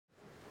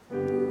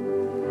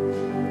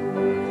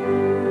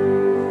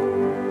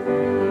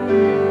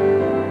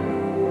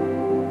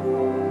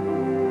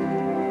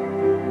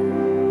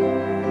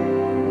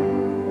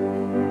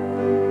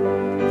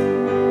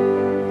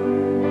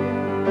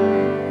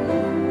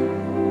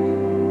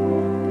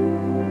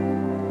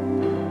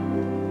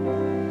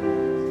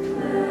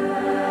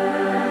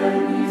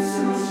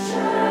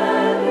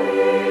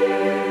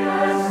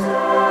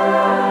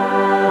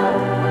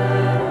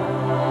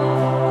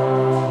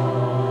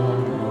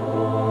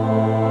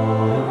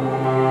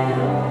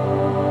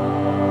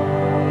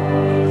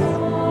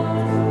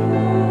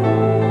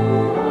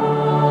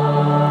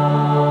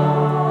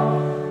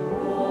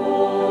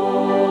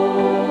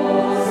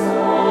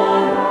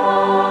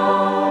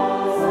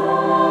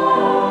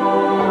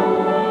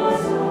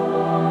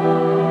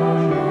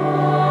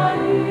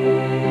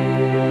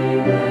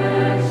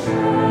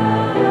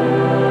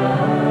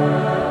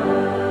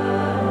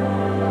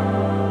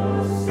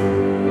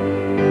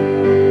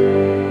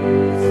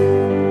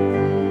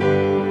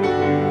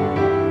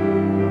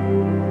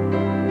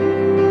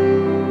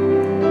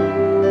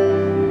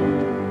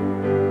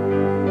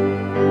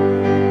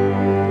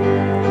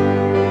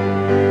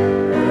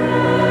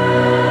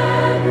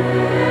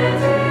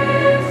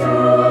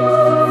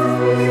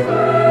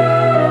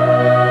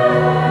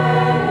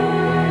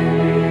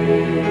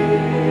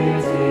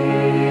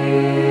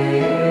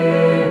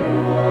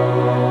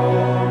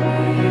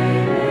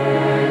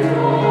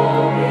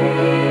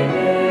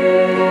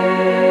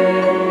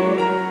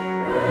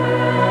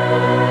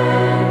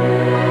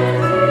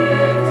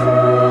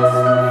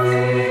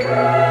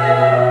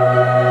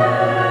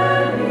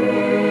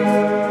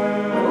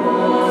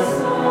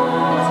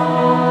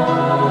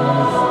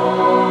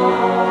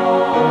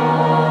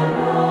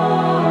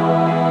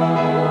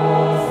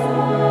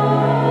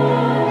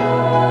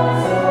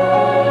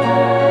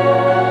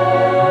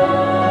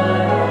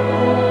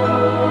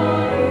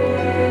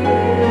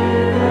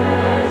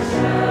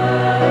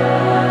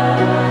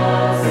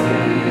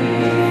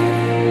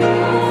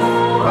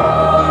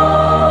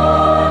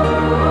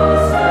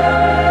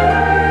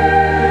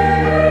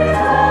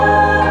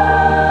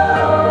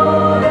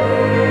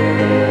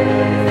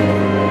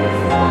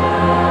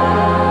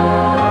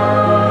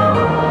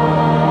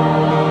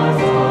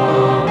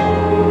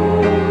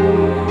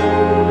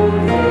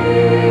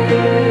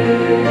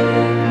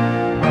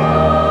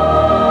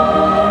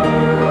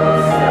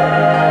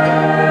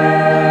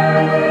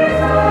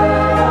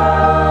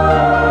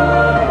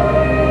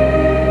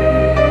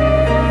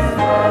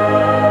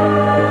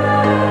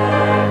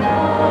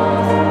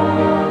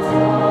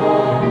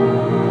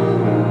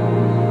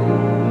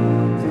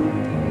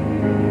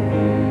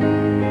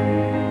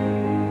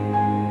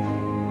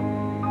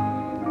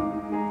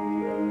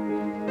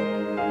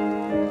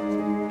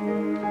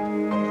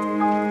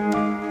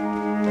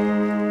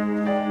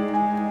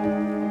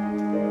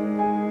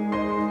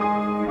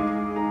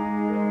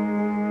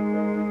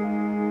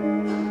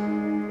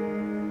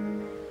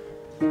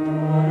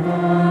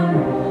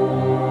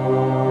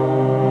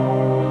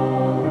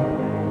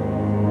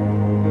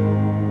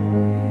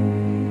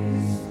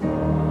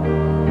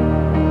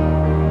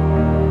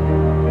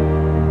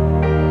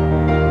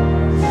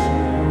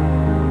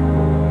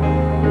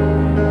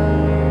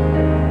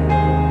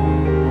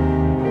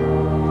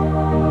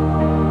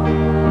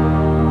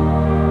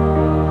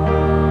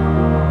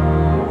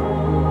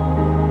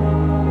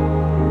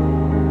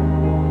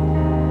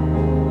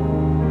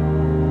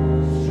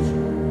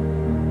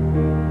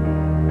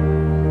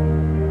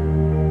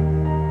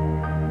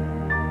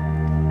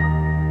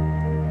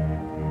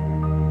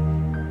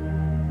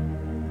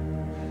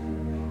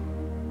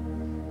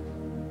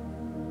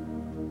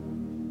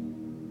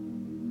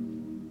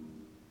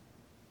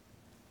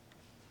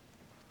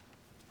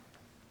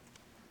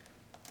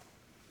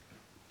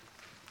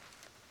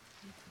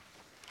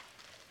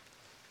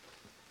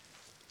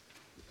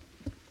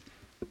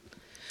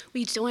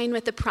We join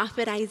with the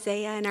prophet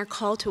Isaiah in our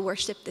call to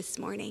worship this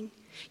morning.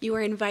 You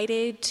are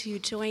invited to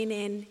join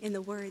in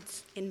the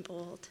words in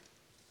bold.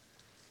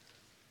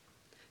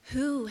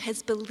 Who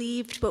has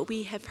believed what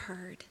we have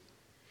heard?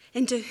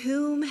 And to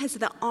whom has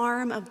the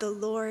arm of the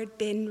Lord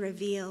been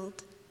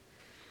revealed?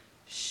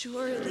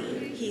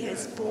 Surely he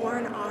has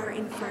borne our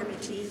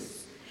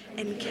infirmities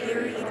and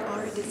carried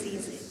our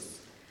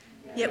diseases.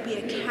 Yet we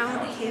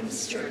account him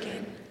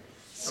stricken,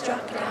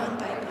 struck down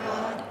by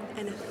God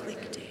and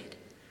afflicted.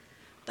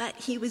 But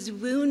he was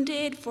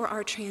wounded for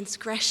our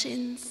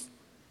transgressions,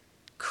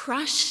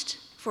 crushed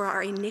for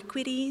our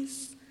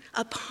iniquities.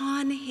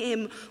 Upon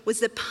him was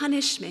the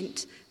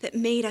punishment that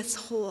made us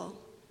whole.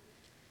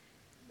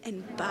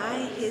 And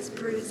by his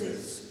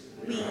bruises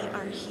we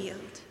are healed.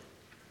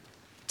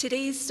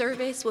 Today's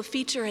service will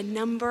feature a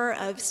number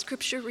of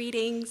scripture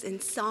readings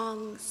and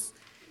songs,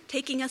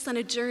 taking us on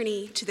a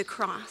journey to the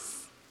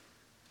cross.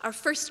 Our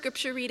first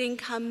scripture reading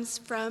comes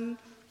from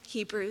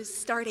Hebrews,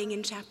 starting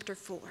in chapter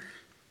 4.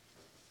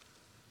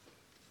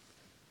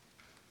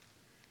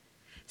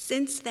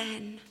 Since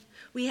then,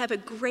 we have a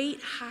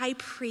great high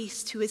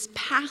priest who has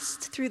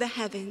passed through the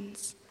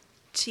heavens,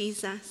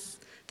 Jesus,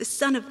 the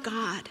Son of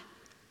God.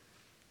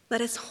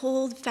 Let us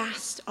hold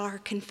fast our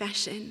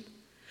confession.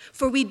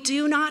 For we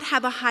do not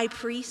have a high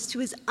priest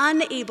who is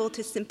unable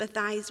to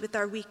sympathize with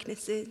our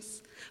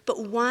weaknesses,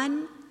 but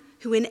one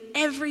who in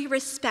every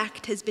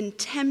respect has been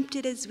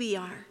tempted as we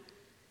are,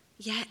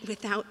 yet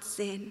without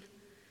sin.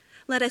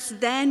 Let us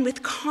then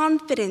with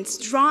confidence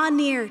draw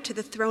near to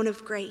the throne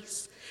of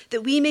grace,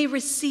 that we may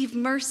receive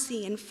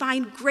mercy and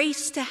find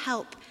grace to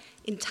help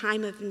in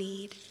time of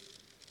need.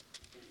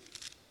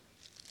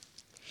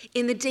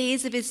 In the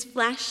days of his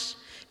flesh,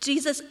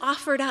 Jesus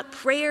offered up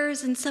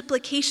prayers and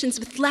supplications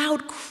with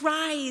loud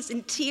cries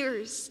and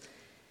tears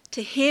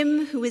to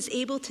him who is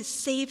able to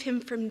save him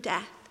from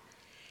death,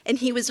 and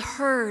he was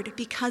heard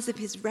because of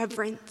his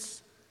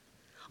reverence.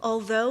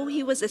 Although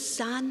he was a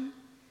son,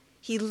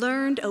 he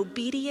learned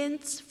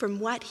obedience from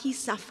what he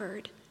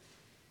suffered,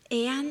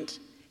 and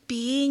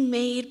being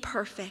made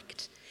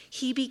perfect,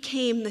 he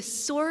became the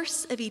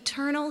source of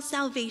eternal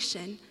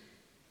salvation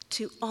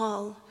to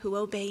all who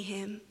obey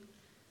him.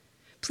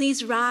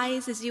 Please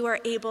rise as you are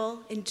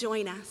able and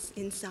join us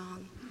in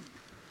song.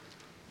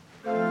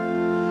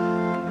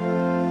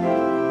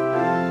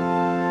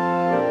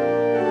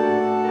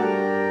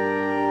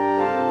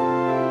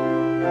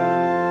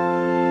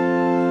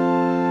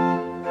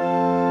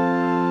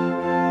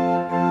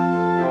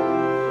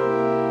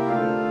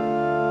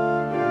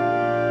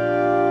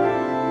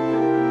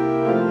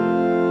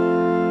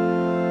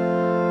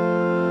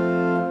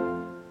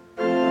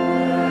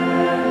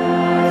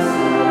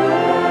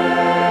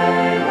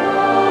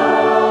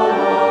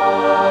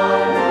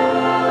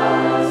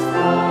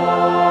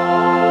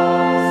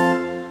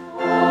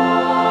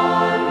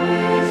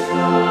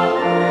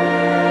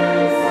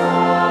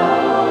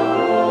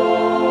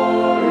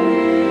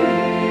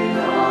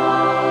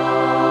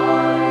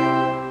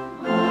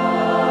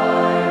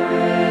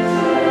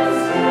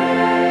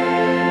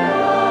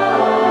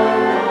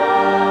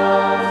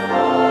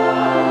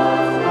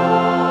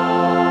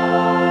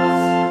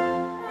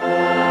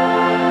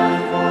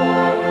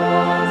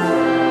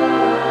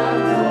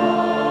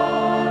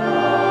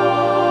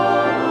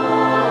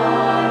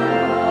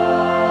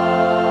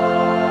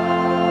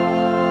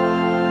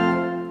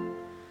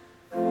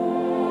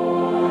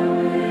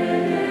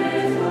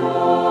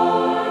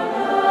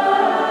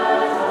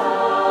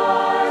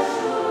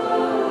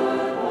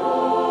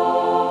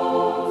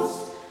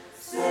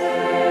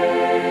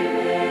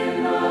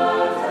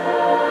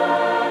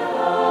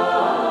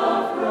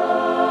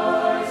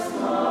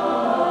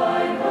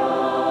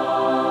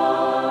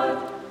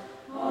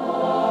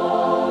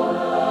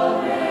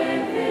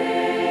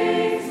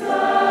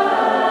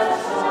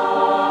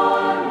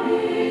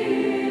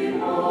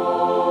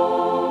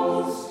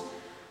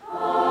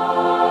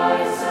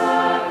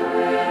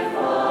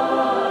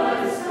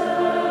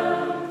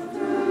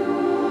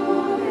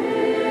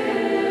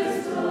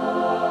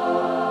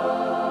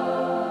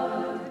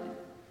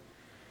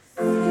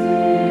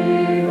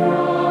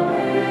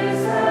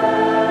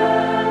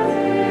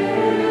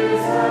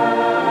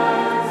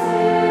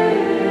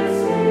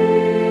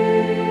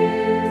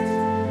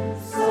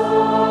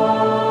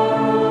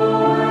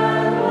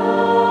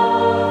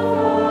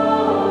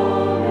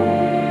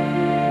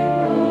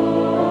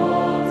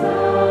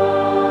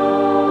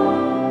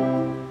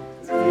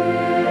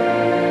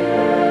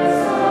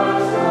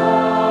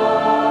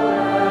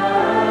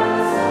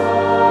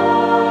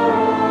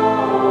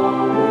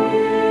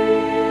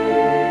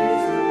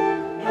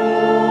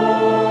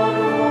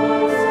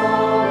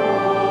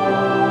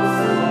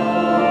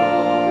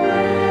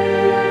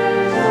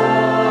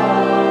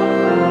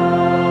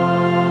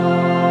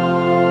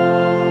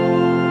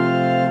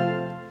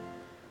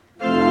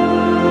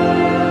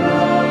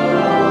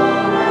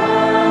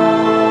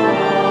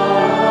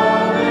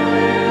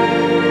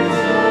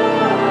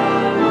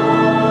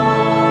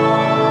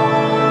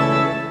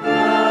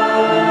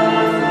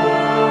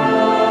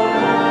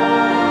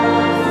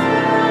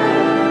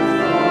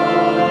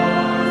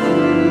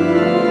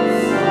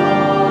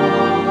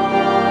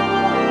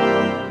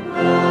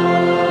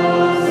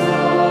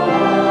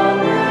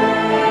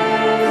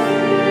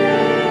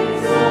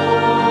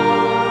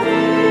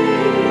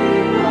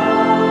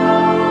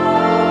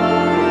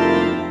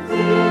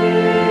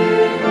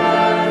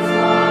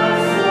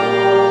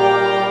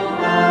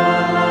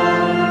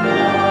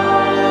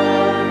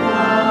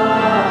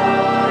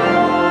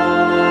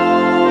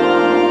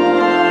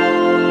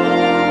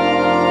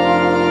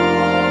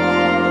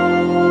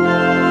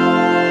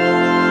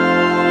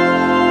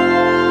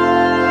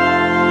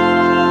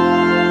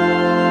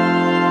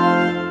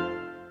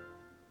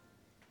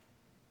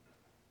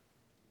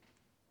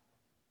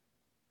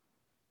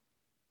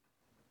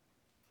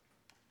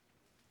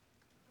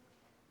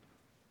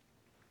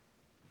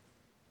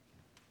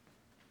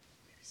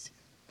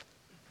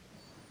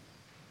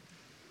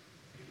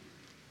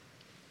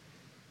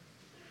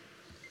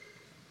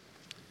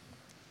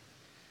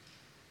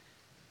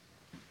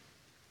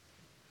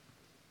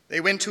 They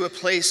went to a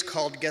place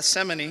called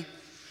Gethsemane,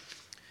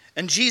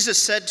 and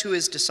Jesus said to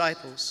his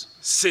disciples,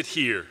 "Sit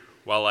here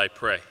while I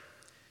pray."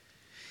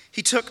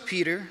 He took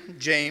Peter,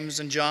 James,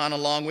 and John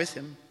along with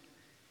him,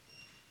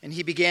 and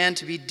he began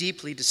to be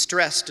deeply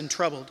distressed and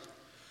troubled.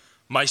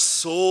 "My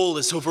soul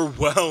is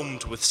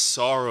overwhelmed with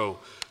sorrow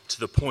to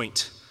the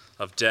point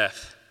of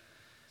death.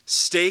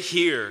 Stay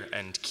here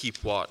and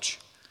keep watch."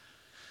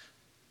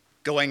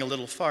 Going a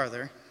little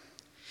farther,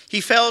 he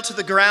fell to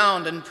the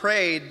ground and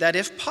prayed that,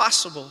 if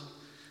possible,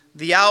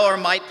 the hour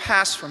might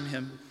pass from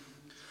him.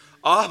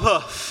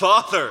 "Abba,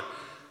 Father,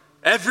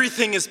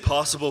 everything is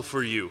possible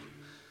for you.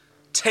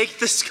 Take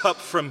this cup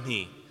from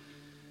me,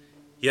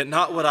 yet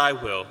not what I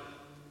will,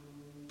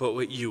 but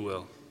what you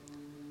will."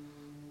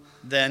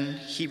 Then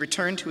he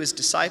returned to his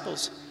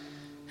disciples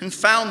and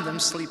found them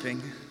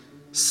sleeping.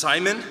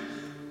 "Simon,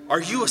 are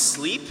you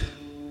asleep?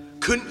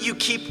 Couldn't you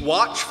keep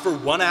watch for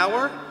 1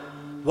 hour?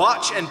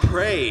 Watch and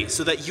pray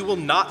so that you will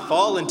not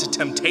fall into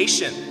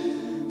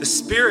temptation. The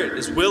spirit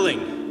is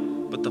willing,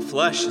 but the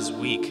flesh is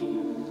weak."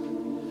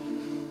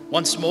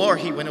 Once more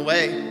he went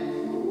away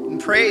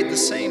and prayed the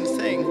same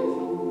thing.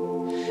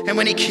 And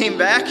when he came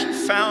back, he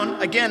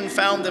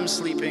found them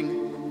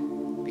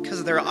sleeping,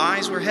 because their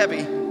eyes were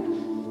heavy.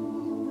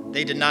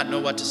 They did not know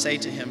what to say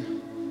to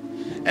him.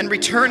 And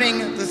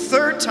returning the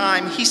third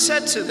time, he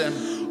said to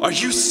them, "Are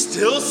you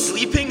still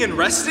sleeping and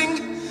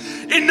resting?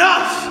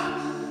 Enough!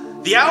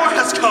 The hour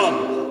has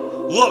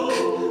come.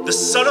 Look, the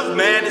Son of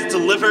Man is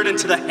delivered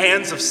into the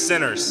hands of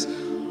sinners.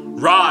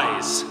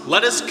 Rise,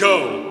 let us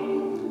go.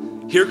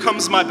 Here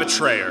comes my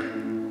betrayer."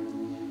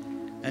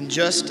 And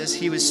just as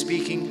he was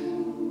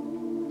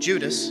speaking,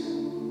 Judas,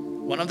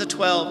 one of the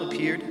 12,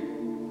 appeared.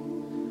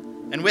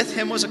 And with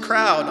him was a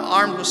crowd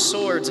armed with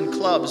swords and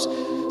clubs,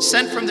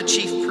 sent from the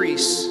chief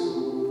priests,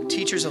 the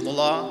teachers of the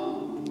law,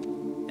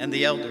 and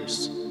the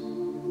elders.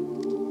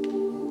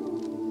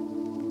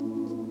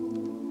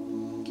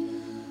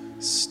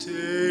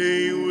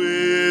 Stay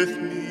with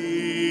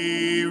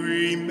me,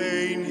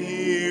 remain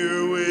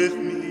here with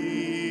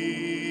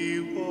me,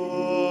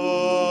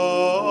 watch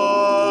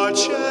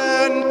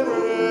and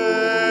pray,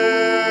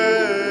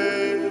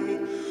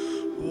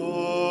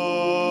 watch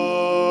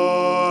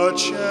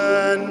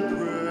and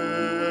pray.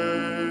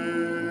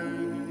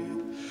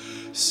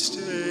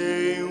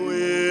 Stay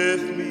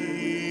with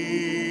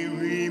me,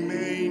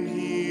 remain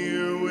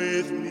here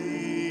with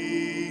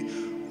me,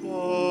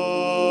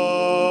 watch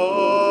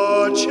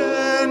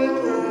and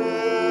pray,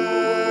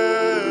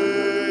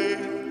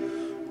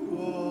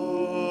 watch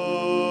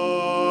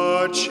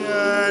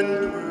and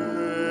pray.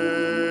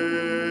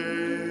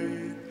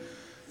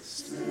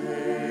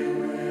 Stay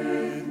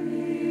with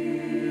me,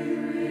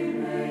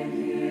 remain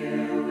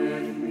here with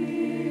me,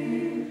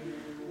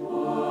 watch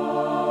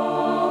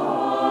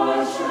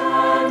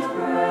and pray, watch and pray. Stay with me, remain here with me, watch and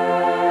pray,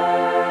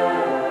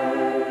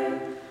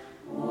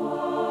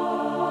 watch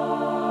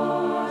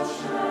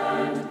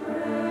and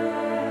pray.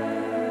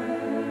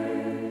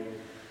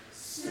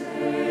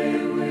 Stay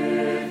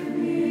with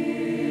me,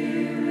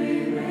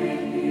 remain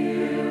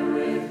here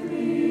with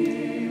me,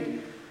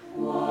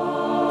 watch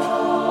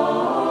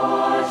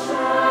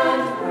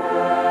and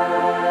pray,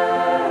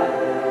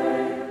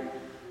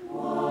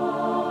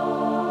 watch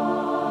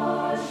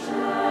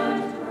and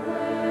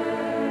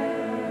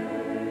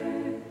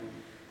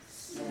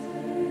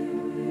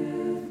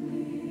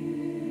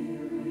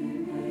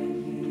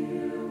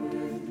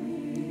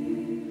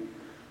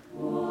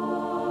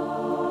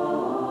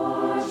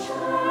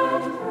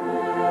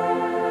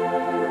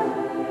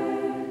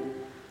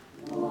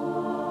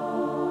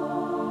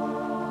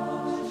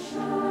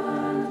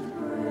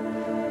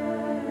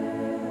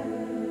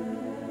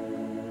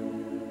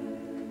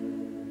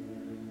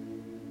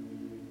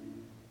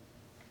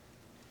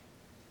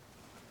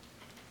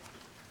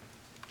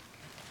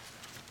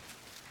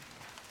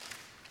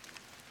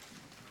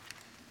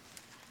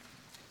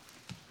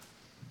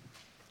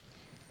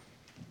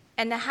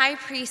And the high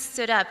priest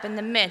stood up in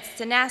the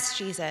midst and asked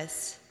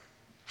Jesus,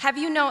 "Have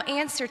you no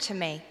answer to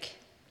make?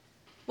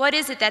 What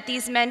is it that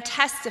these men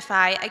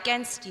testify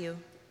against you?"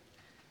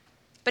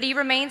 But he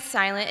remained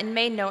silent and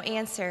made no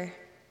answer.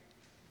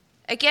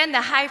 Again,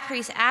 the high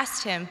priest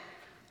asked him,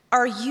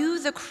 "Are you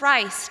the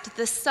Christ,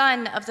 the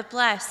Son of the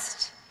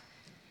Blessed?"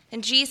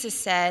 And Jesus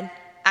said,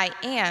 "I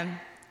am.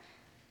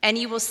 And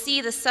you will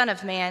see the Son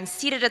of Man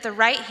seated at the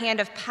right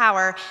hand of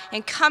power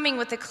and coming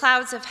with the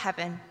clouds of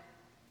heaven."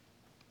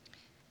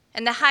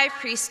 And the high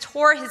priest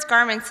tore his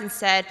garments and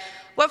said,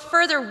 "What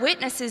further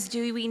witnesses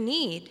do we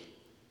need?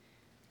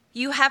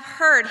 You have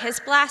heard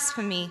his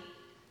blasphemy.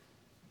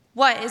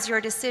 What is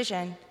your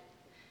decision?"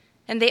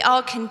 And they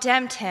all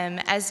condemned him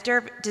as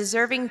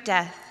deserving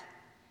death.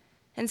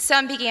 And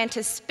some began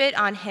to spit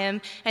on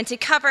him and to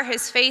cover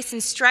his face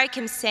and strike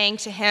him, saying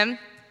to him,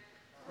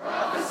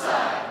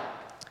 "Prophesy."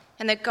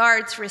 And the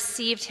guards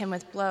received him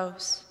with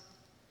blows.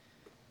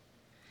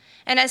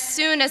 And as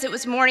soon as it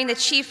was morning, the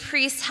chief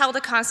priests held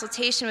a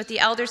consultation with the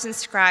elders and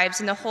scribes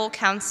and the whole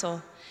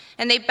council.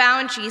 And they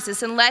bound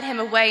Jesus and led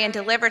him away and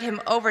delivered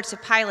him over to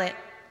Pilate.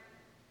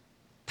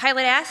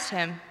 Pilate asked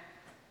him,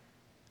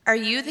 "Are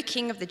you the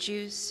king of the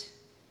Jews?"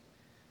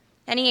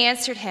 And he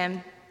answered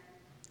him,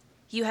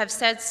 "You have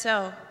said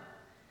so."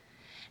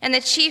 And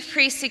the chief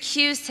priests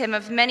accused him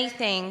of many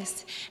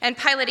things. And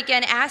Pilate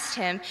again asked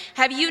him,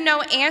 "Have you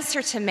no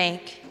answer to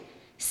make?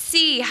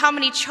 See how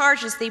many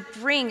charges they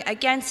bring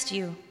against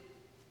you."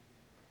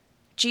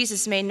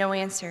 Jesus made no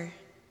answer.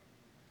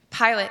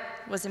 Pilate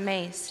was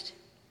amazed.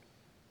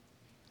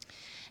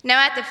 Now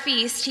at the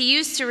feast, he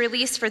used to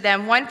release for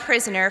them one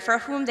prisoner for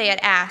whom they had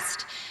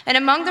asked. And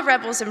among the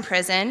rebels in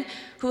prison,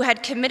 who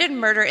had committed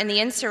murder in the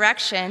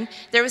insurrection,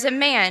 there was a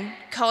man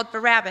called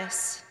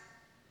Barabbas.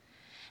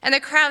 And the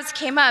crowds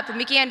came up and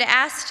began to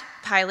ask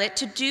Pilate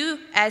to do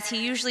as he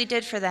usually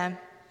did for them.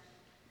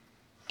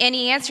 And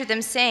he answered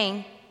them,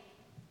 saying,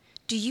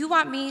 "Do you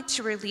want me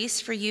to release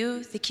for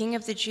you the king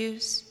of the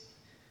Jews?"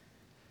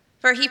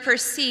 For he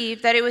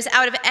perceived that it was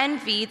out of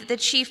envy that the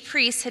chief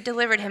priests had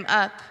delivered him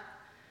up.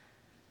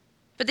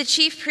 But the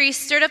chief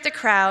priests stirred up the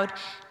crowd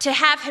to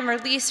have him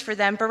release for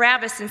them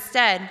Barabbas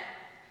instead.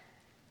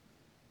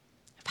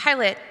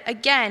 Pilate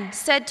again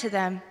said to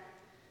them,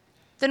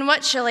 "Then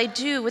what shall I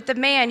do with the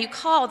man you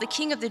call the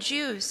king of the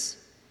Jews?"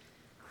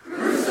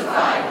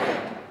 Crucify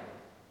him.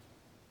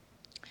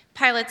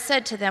 Pilate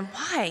said to them,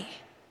 "Why?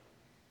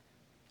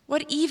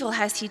 What evil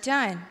has he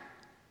done?"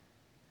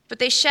 But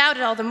they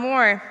shouted all the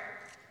more,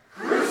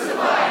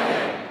 Crucify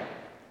him.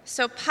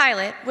 So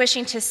Pilate,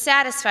 wishing to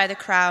satisfy the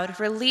crowd,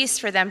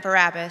 released for them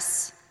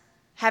Barabbas,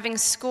 having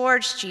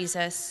scourged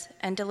Jesus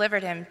and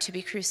delivered him to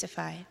be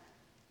crucified.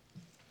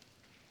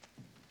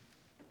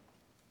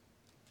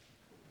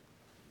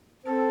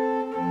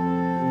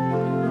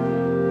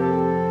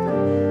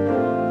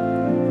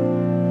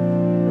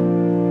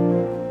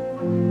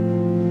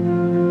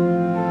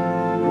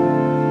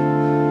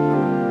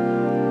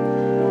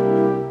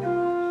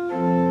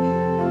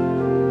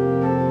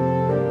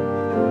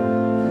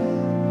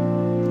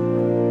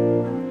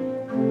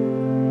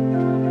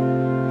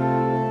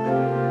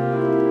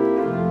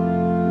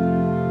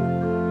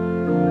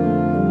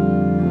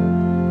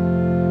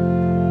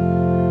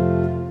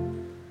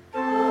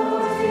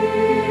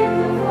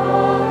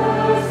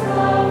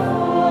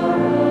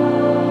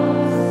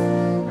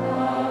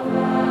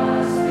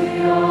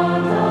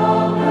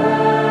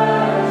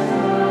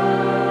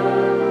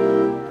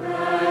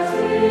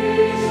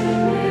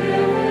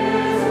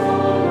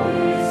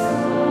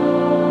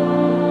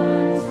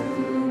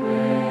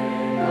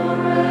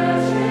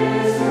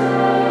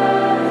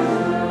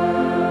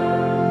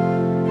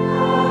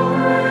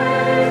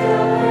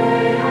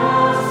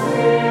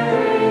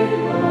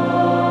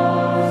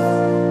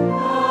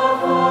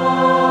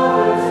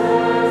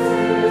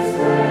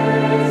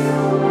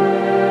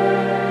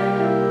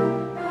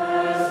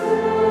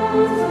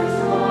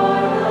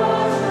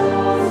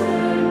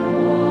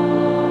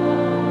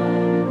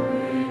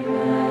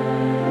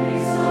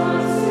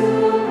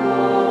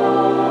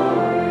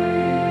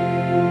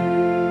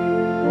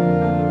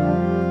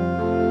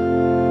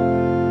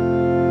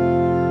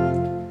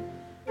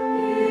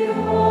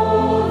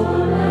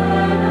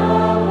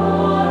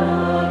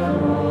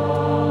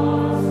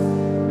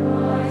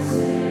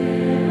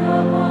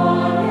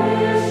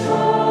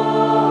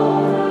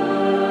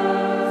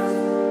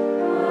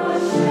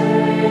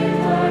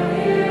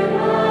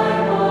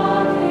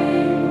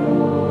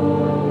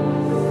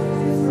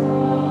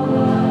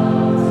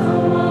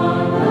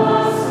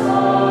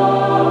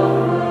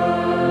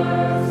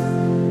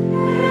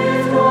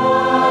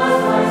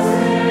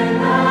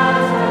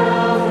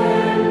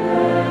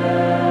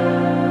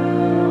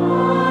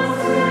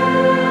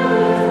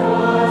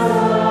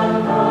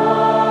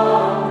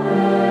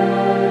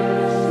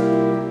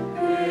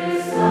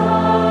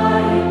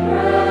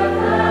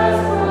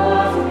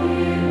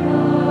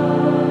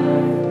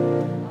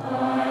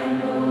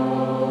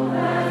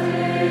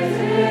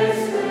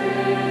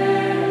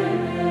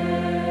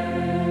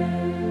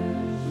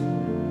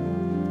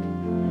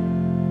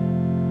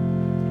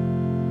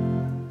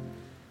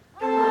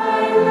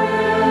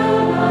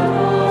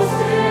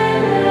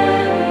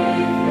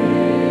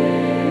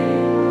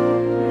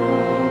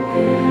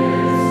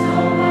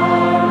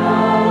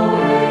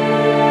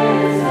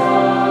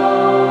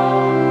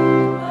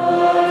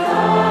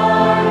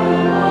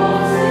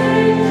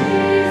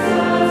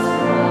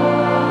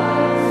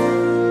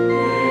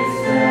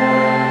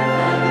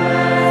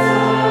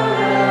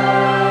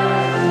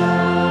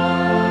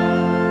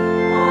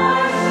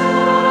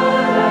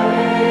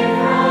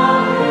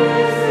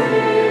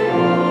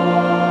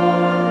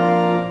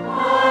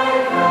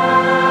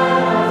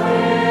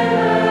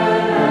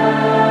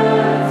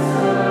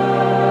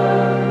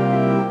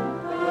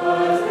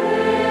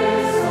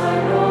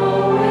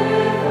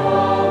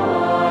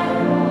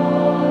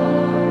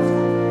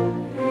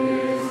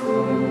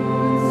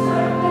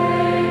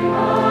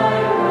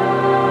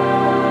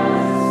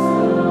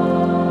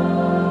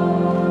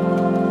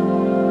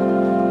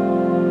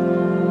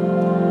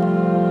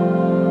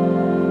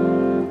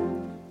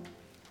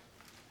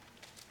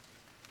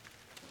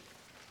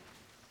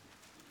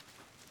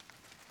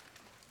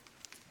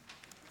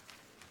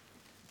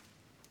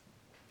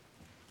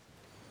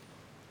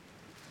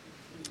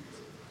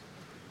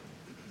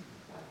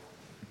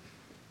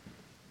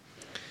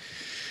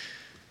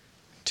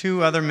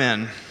 2 other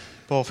men,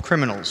 both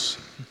criminals,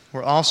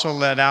 were also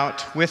led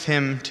out with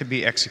him to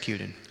be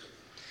executed.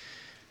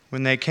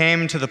 When they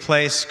came to the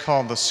place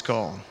called the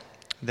Skull,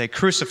 they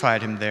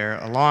crucified him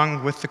there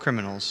along with the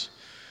criminals,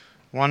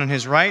 one on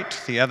his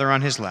right, the other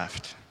on his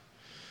left.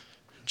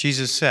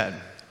 Jesus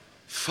said,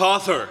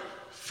 "Father,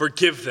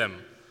 forgive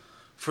them,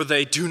 for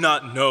they do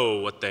not know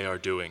what they are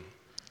doing."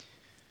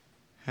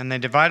 And they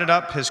divided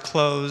up his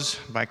clothes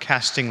by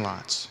casting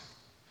lots.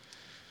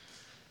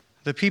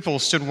 The people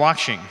stood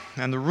watching,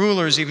 and the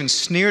rulers even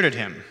sneered at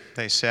him.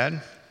 They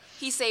said,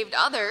 "He saved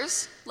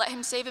others. Let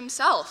him save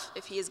himself,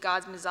 if he is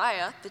God's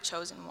Messiah, the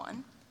chosen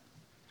one."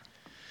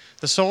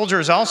 The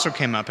soldiers also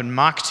came up and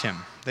mocked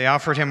him. They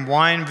offered him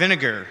wine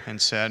vinegar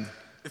and said,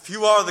 "If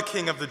you are the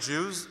king of the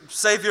Jews,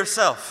 save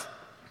yourself."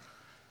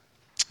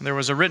 There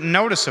was a written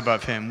notice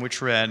above him which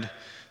read,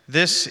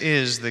 "This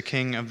is the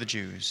King of the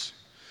Jews."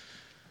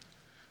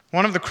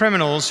 One of the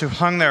criminals who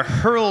hung there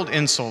hurled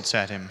insults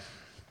at him.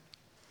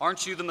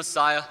 "Aren't you the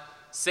Messiah?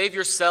 Save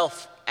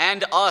yourself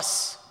and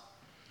us."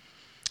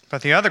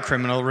 But the other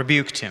criminal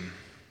rebuked him.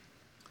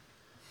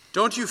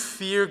 "Don't you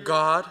fear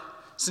God,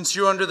 since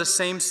you're under the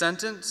same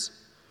sentence?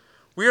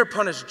 We are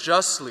punished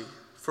justly,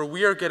 for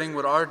we are getting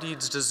what our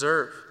deeds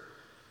deserve.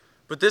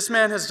 But this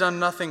man has done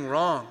nothing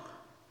wrong."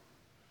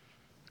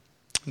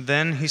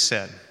 Then he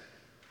said,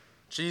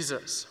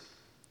 "Jesus,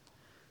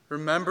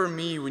 remember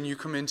me when you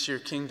come into your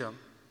kingdom."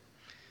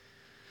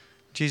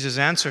 Jesus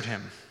answered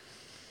him,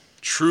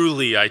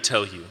 "Truly, I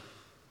tell you,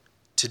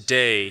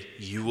 today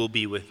you will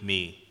be with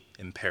me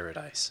in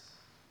paradise."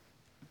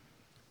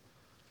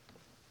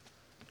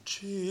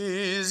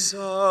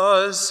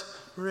 Jesus,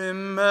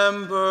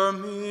 remember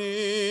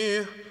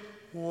me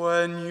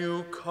when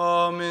you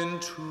come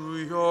into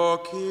your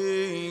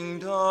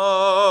kingdom.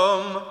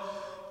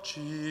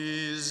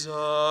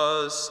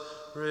 Jesus,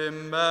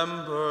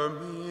 remember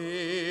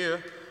me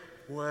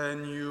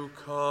when you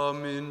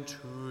come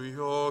into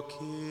your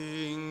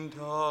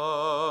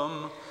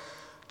kingdom.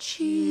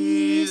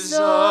 Jesus,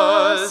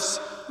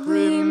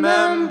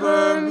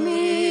 remember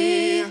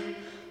me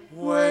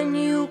when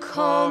you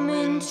come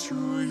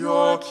into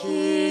your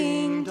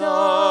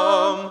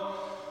kingdom.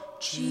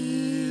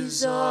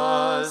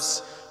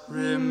 Jesus,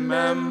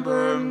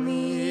 remember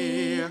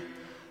me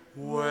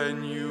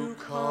when you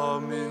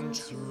come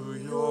into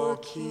your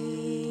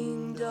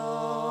kingdom.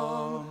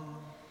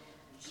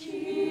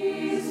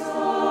 Jesus,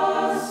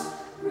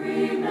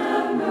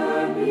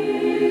 remember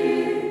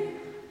me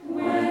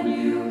when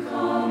you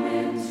come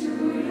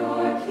into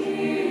your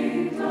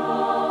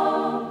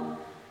kingdom.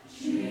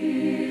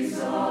 Jesus,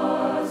 remember me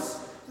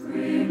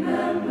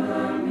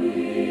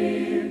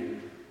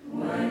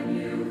when you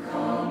come into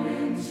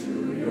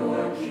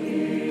your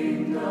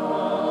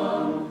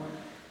kingdom.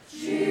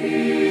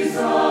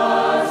 Jesus,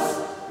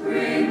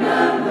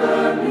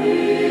 remember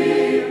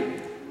me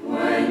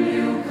when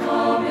you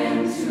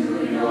come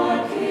into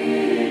your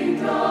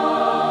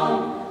kingdom.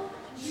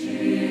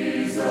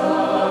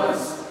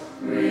 Jesus,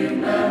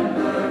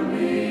 remember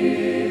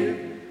me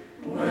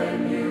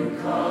when you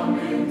come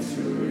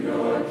into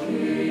your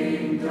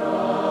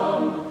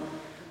kingdom.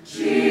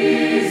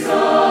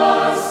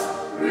 Jesus,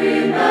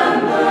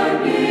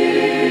 remember me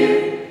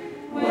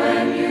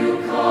when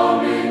you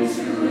come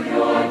into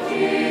your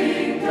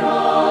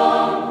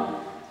kingdom.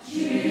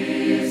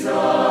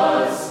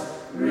 Jesus,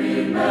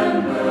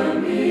 remember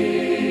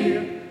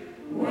me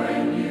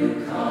when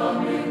you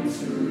come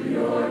into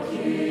your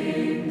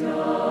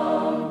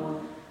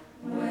kingdom.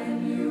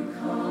 When you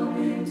come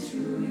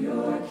into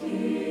your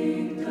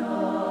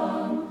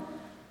kingdom.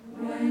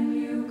 When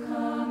you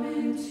come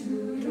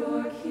into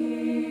your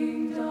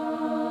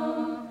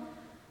kingdom.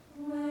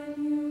 When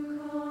you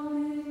come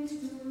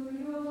into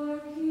your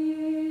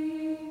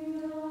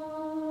kingdom.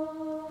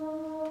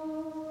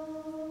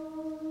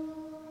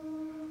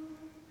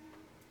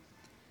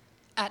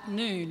 At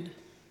noon,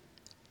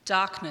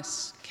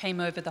 darkness came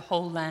over the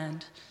whole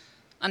land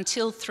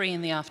until 3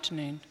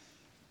 p.m.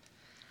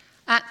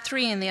 At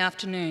 3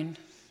 p.m,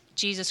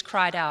 Jesus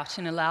cried out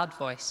in a loud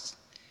voice,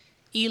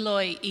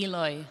 "Eloi,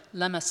 Eloi,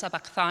 lema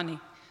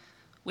sabachthani,"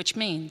 which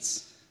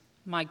means,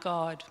 my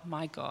God,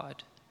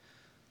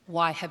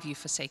 why have you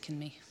forsaken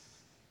me?"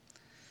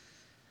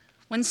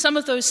 When some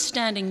of those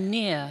standing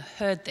near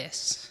heard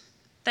this,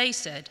 they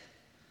said,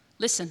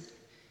 "Listen,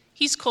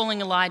 he's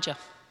calling Elijah."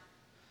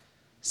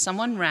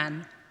 Someone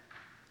ran,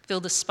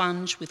 filled a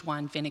sponge with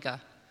wine vinegar,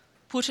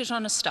 put it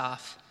on a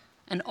staff,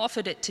 and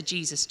offered it to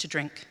Jesus to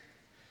drink.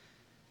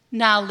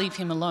 "Now leave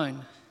him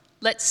alone.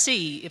 Let's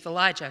see if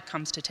Elijah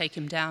comes to take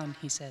him down,"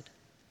 he said.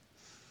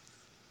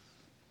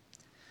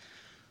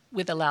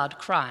 With a loud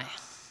cry,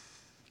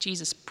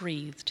 Jesus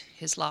breathed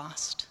his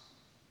last.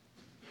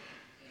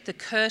 The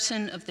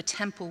curtain of the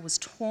temple was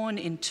torn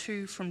in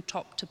two from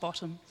top to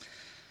bottom.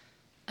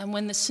 And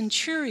when the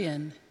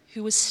centurion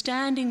who was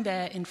standing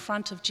there in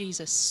front of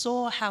Jesus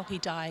saw how he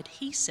died,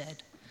 he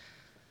said,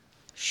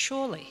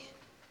 "Surely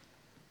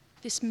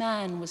this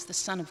man was the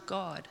Son of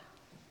God."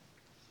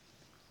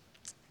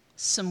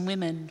 Some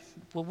women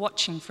were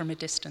watching from a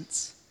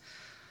distance.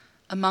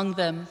 Among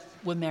them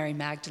were Mary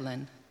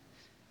Magdalene,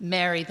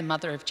 Mary, the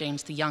mother of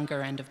James the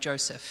Younger and of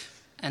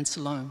Joseph, and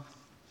Salome.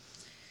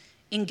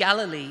 In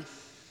Galilee,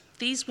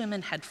 these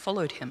women had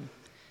followed him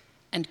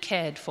and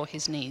cared for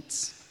his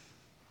needs.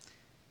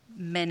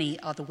 Many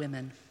other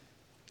women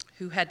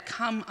who had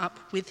come up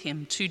with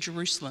him to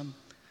Jerusalem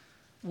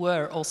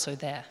were also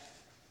there.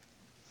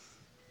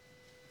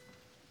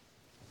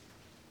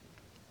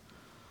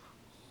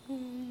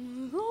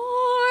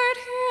 Lord,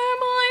 hear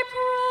my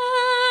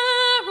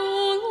prayer.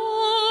 O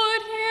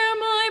Lord, hear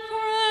my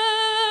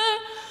prayer.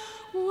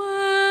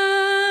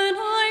 When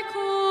I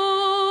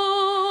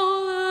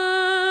call,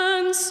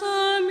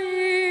 answer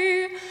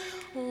me.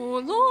 O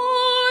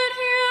Lord,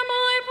 hear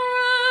my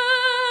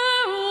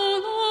prayer. O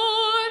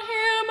Lord,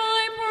 hear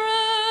my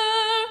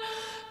prayer.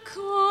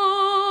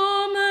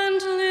 Come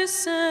and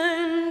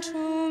listen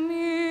to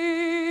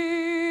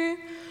me.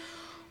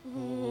 O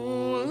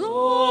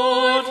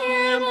Lord,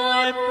 hear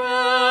my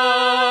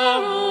prayer.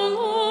 O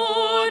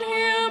Lord,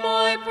 hear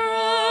my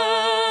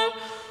prayer.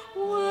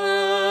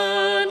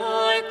 When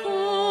I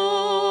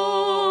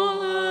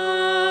call,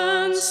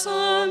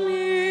 answer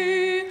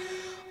me.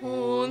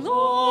 O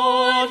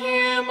Lord,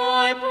 hear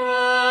my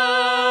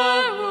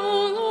prayer. O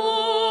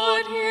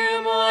Lord,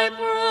 hear my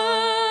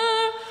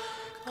prayer.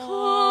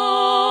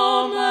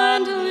 Come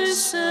and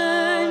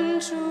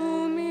listen to me.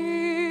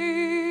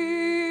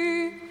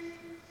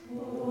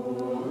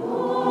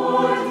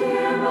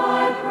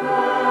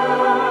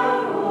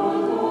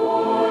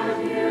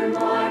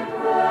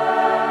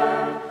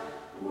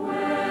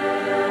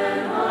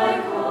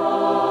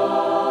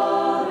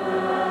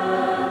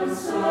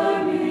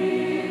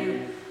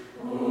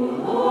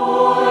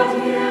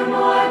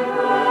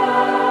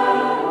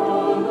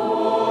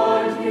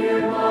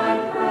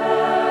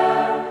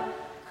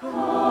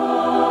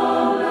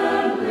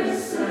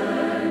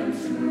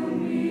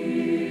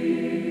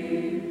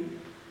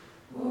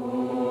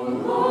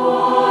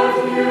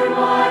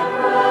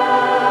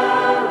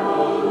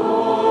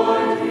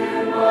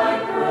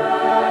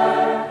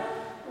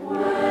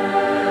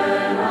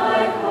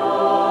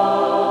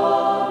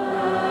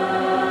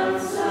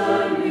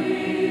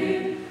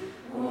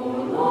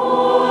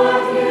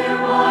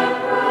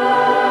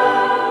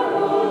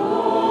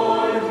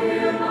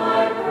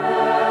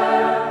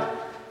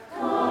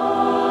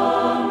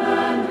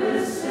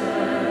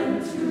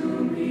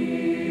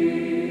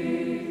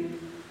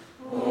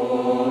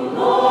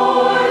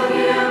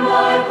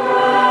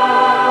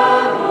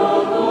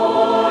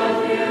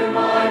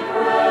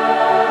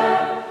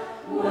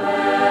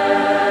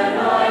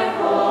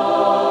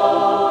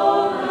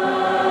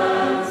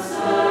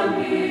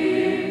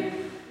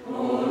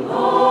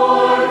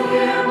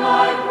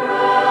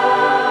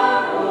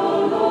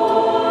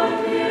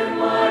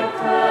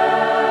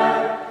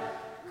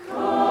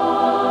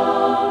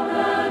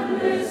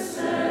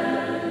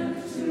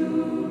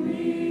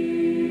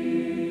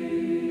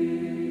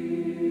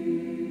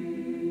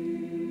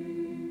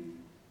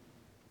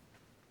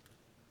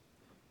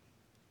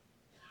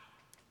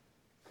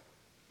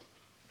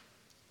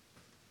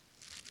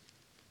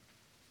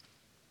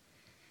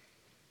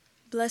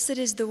 Blessed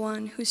is the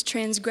one whose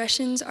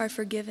transgressions are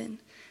forgiven,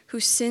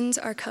 whose sins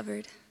are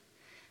covered.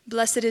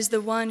 Blessed is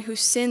the one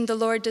whose sin the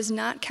Lord does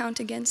not count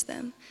against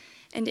them,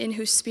 and in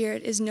whose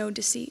spirit is no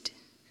deceit.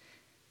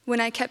 When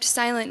I kept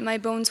silent, my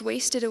bones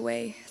wasted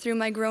away through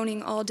my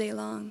groaning all day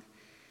long.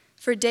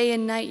 For day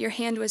and night your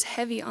hand was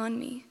heavy on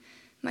me.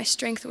 My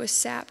strength was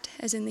sapped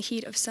as in the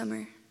heat of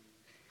summer.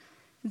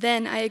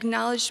 Then I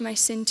acknowledged my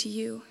sin to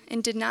you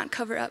and did not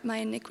cover up my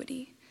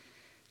iniquity.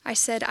 I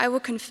said, I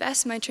will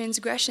confess my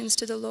transgressions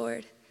to the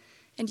Lord,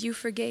 and you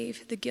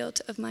forgave the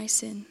guilt of my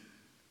sin.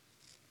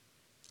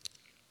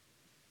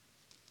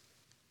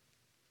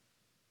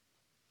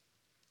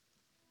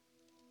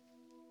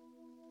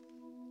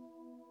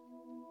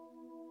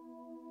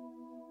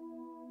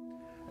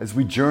 As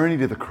we journey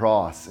to the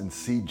cross and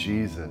see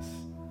Jesus,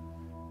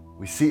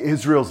 we see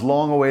Israel's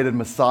long-awaited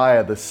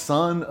Messiah, the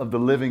Son of the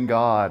living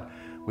God,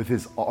 with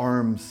his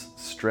arms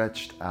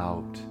stretched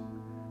out.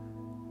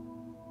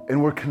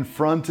 And we're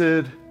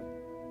confronted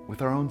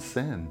with our own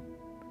sin,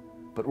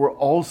 but we're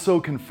also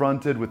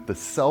confronted with the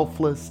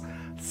selfless,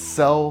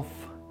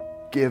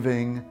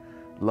 self-giving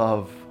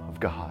love of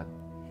God.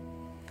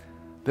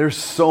 There's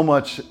so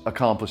much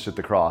accomplished at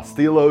the cross.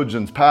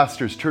 Theologians,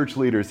 pastors, church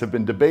leaders have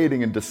been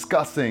debating and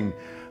discussing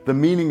the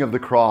meaning of the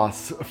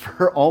cross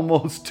for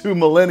almost 2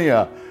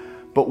 millennia.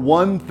 But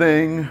one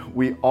thing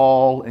we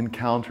all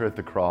encounter at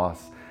the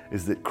cross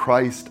is that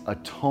Christ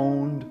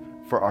atoned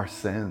for our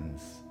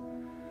sins.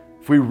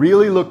 If we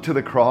really look to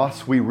the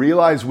cross, we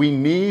realize we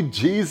need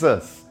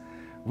Jesus.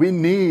 We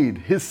need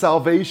his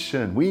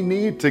salvation. We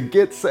need to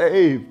get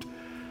saved.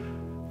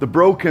 The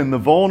broken, the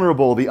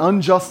vulnerable, the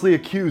unjustly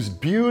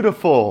accused,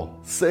 beautiful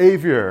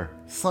Savior,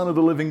 Son of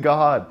the living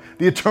God,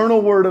 the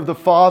eternal Word of the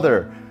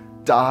Father,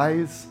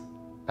 dies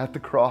at the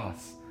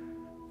cross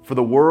for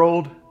the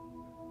world,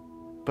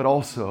 but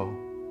also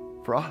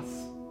for us.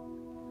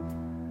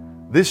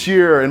 This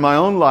year in my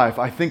own life,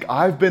 I think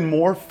I've been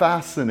more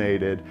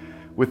fascinated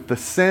with the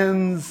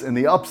sins and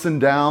the ups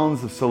and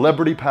downs of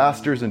celebrity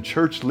pastors and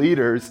church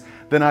leaders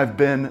than I've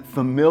been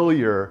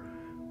familiar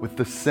with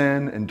the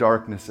sin and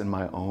darkness in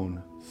my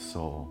own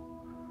soul.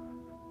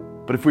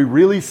 But if we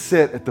really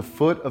sit at the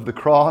foot of the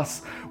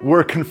cross,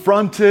 we're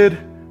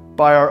confronted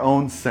by our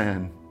own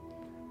sin.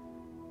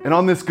 And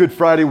on this Good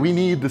Friday, we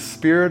need the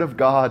Spirit of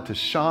God to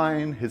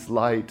shine His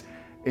light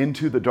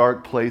into the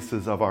dark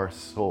places of our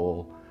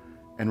soul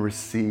and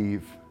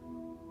receive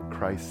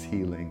Christ's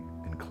healing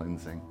and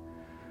cleansing.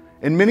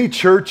 In many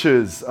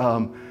churches,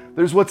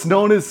 there's what's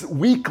known as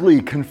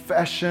weekly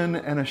confession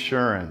and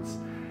assurance.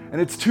 And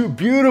it's two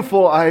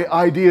beautiful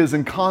ideas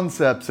and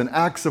concepts and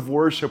acts of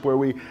worship where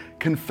we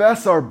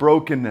confess our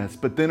brokenness,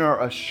 but then are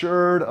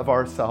assured of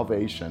our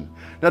salvation.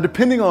 Now,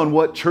 depending on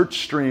what church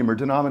stream or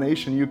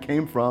denomination you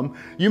came from,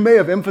 you may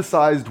have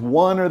emphasized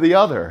one or the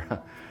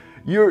other.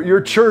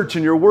 Your church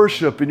and your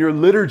worship and your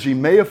liturgy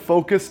may have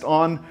focused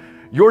on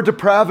your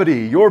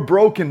depravity, your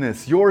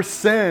brokenness, your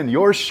sin,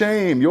 your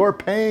shame, your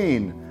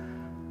pain.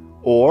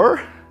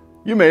 Or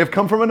you may have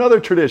come from another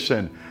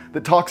tradition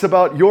that talks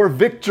about your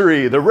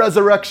victory, the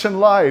resurrection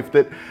life,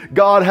 that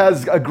God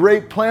has a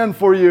great plan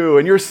for you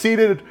and you're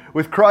seated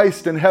with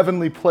Christ in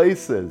heavenly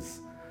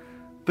places.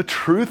 The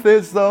truth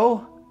is,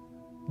 though,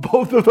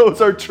 both of those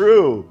are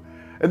true.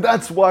 And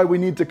that's why we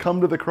need to come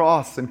to the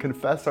cross and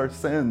confess our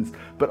sins,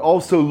 but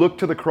also look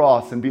to the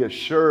cross and be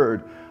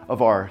assured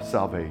of our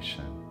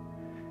salvation.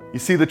 You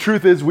see, the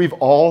truth is we've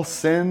all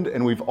sinned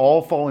and we've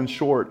all fallen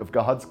short of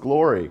God's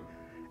glory.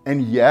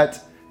 And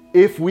yet,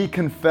 if we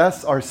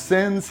confess our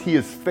sins, He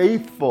is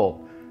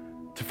faithful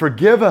to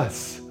forgive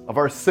us of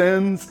our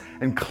sins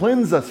and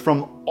cleanse us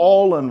from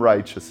all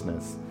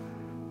unrighteousness.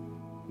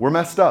 We're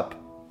messed up.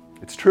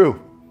 It's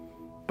true.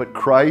 But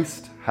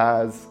Christ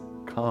has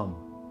come.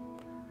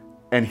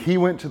 And He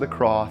went to the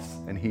cross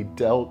and He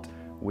dealt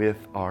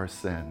with our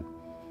sin.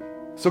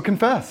 So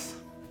confess.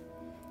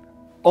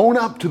 Own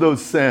up to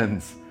those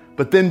sins,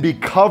 but then be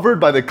covered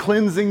by the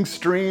cleansing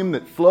stream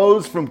that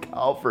flows from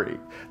Calvary,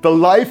 the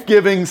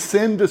life-giving,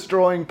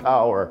 sin-destroying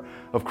power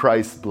of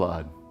Christ's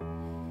blood.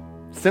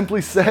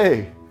 Simply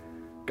say,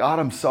 God,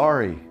 I'm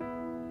sorry.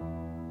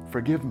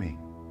 Forgive me.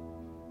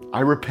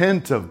 I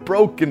repent of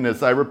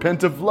brokenness. I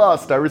repent of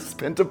lust. I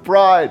repent of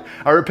pride.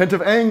 I repent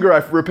of anger. I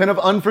repent of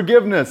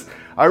unforgiveness.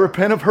 I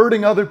repent of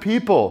hurting other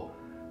people.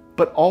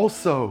 But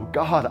also,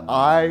 God,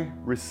 I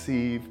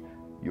receive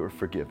your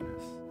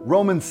forgiveness.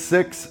 Romans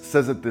 6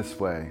 says it this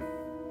way.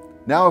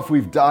 Now, if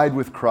we've died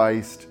with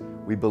Christ,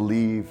 we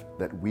believe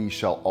that we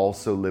shall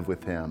also live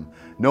with Him,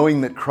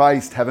 knowing that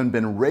Christ, having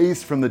been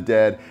raised from the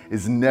dead,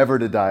 is never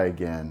to die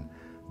again.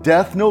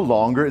 Death no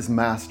longer is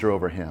master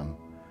over Him.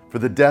 For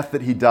the death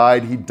that He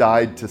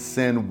died to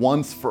sin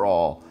once for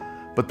all.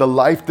 But the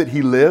life that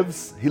He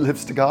lives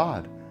to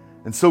God.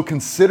 And so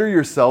consider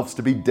yourselves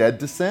to be dead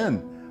to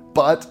sin,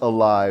 but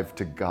alive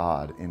to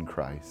God in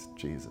Christ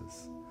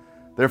Jesus.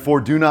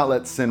 Therefore, do not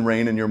let sin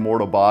reign in your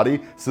mortal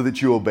body so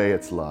that you obey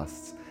its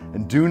lusts.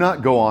 And do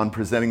not go on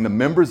presenting the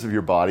members of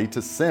your body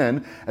to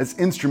sin as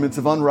instruments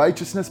of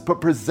unrighteousness,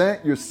 but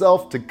present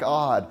yourself to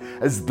God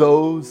as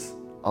those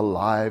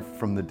alive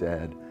from the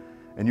dead,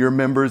 and your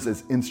members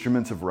as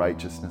instruments of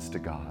righteousness to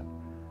God.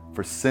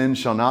 For sin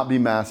shall not be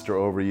master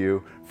over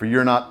you, for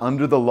you're not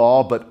under the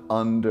law, but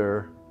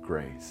under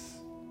grace.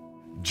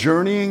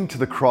 Journeying to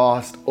the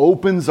cross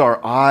opens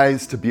our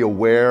eyes to be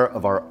aware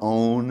of our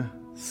own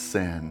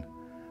sin,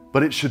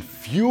 but it should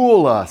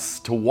fuel us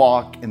to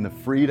walk in the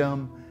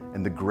freedom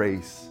and the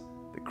grace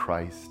that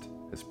Christ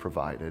has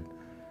provided.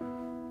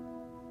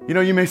 You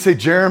know, you may say,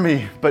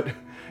 Jeremy, but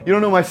you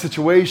don't know my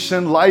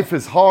situation. Life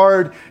is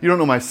hard. You don't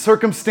know my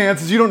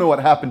circumstances. You don't know what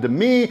happened to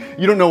me.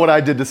 You don't know what I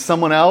did to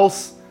someone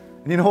else.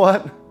 And you know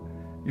what?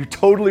 You're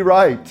totally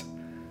right.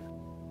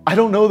 I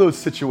don't know those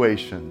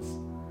situations.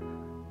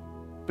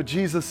 But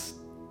Jesus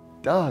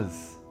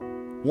does.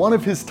 One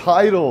of His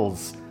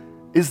titles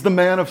is the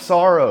Man of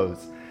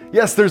Sorrows.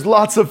 Yes, there's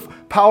lots of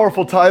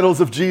powerful titles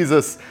of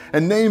Jesus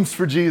and names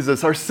for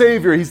Jesus. Our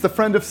Savior, He's the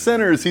friend of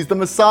sinners. He's the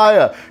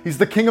Messiah. He's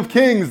the King of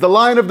Kings, the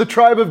Lion of the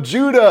tribe of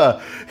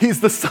Judah. He's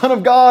the Son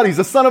of God. He's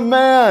the Son of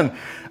Man.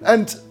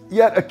 And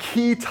yet a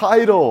key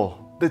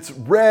title that's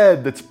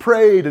read, that's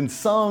prayed and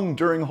sung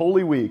during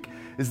Holy Week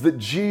is that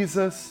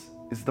Jesus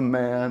is the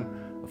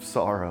Man of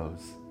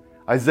Sorrows.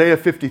 Isaiah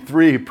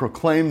 53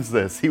 proclaims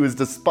this. He was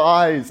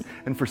despised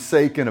and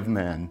forsaken of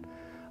men,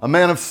 a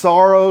man of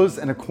sorrows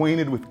and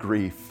acquainted with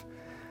grief.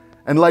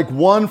 And like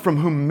one from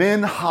whom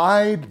men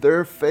hide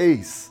their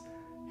face,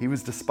 He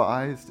was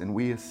despised and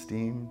we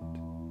esteemed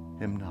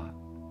Him not.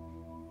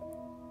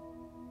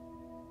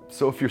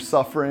 So if you're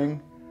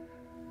suffering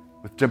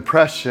with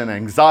depression,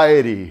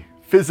 anxiety,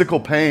 physical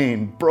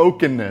pain,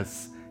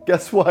 brokenness,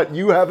 guess what?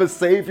 You have a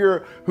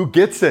Savior who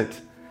gets it.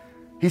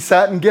 He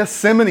sat in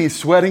Gethsemane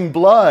sweating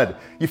blood.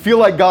 You feel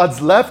like God's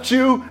left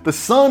you? The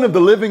Son of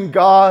the living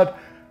God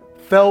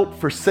felt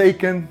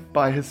forsaken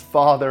by His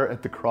Father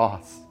at the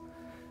cross.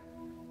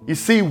 You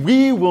see,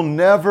 we will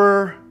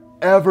never,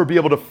 ever be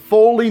able to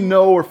fully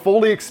know or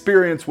fully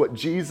experience what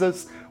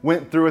Jesus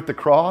went through at the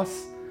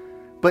cross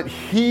but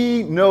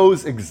he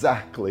knows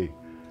exactly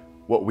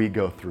what we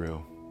go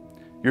through.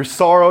 Your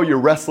sorrow, your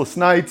restless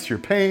nights, your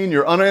pain,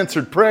 your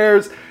unanswered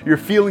prayers, your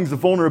feelings of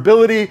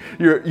vulnerability,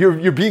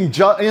 you're being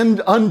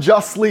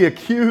unjustly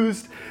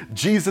accused.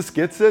 Jesus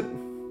gets it,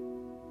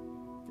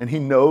 and he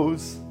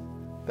knows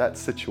that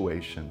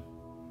situation.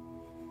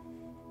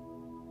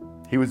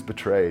 He was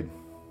betrayed.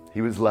 He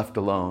was left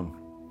alone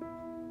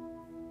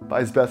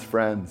by his best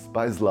friends,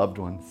 by his loved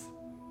ones.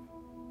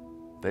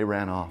 They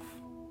ran off.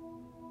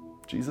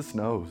 Jesus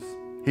knows.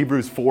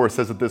 Hebrews 4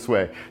 says it this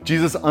way: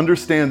 Jesus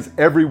understands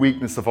every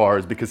weakness of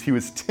ours because he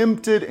was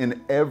tempted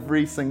in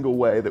every single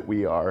way that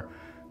we are,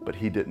 but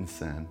he didn't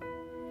sin.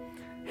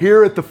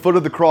 Here at the foot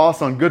of the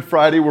cross on Good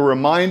Friday, we're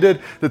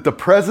reminded that the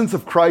presence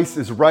of Christ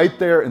is right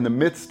there in the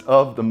midst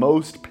of the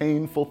most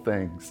painful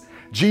things.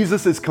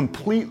 Jesus is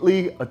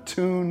completely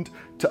attuned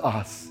to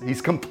us.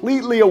 He's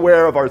completely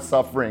aware of our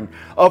suffering,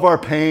 of our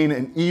pain,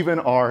 and even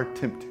our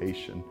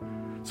temptation.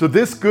 So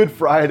this Good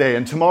Friday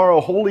and tomorrow,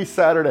 Holy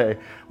Saturday,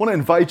 I want to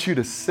invite you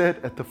to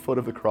sit at the foot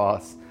of the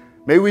cross.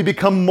 May we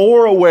become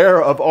more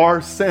aware of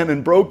our sin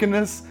and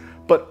brokenness,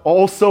 but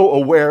also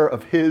aware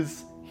of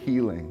his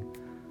healing.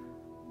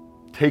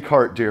 Take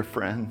heart, dear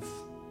friends.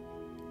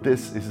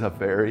 This is a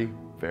very,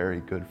 very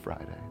Good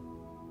Friday.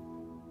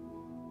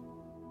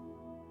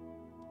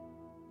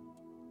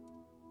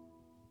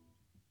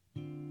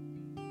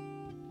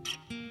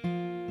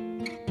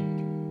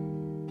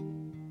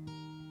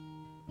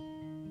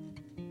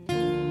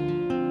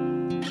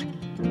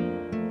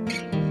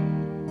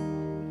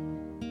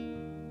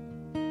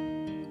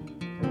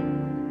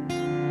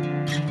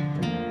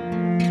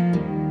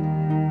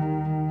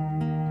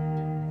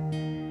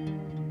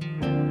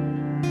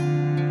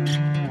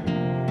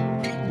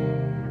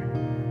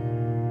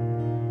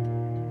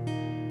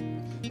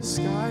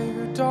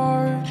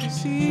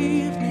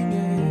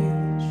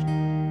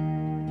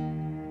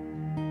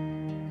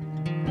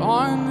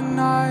 On the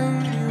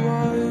night he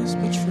was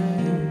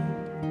betrayed,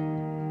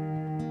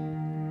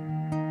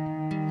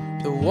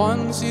 the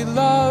ones he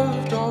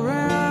loved all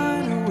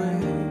ran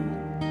away.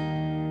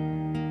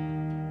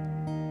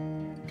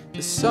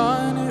 The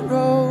sun, it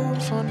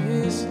rose on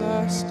his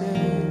last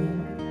day,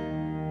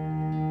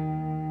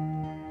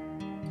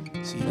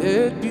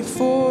 seated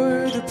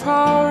before the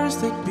powers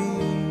that be.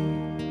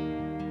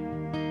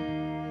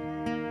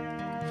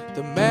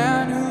 The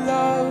man who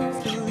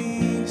loved the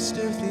least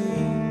of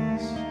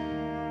these,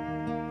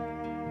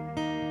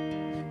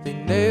 they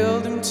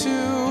nailed him to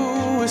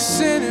a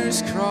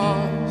sinner's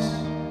cross.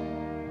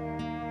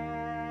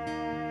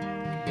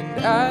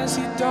 And as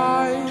he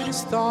died,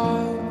 his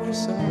thought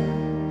was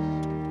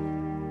ours: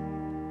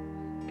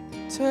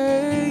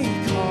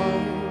 take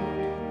heart,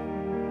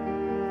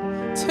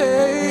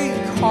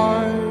 take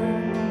heart.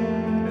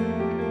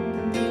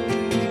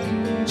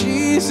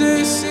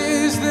 Jesus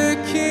is the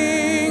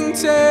King,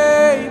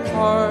 take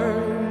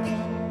heart,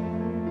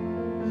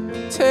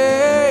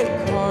 take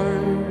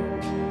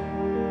heart,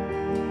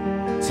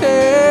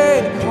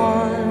 take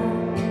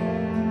heart.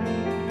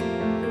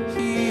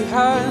 He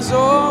has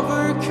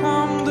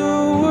overcome the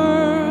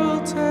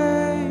world,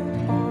 take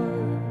heart.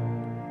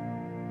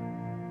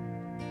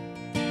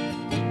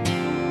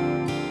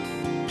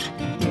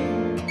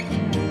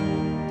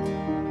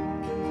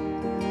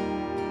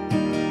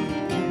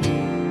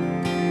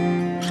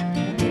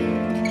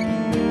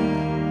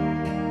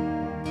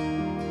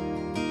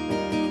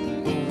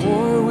 The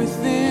war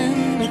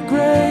within the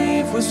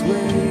grave was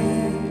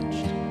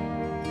waged,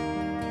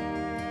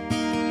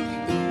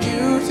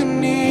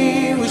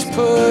 mutiny was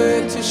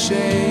put to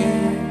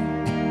shame.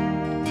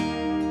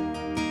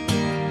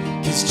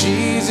 'Cause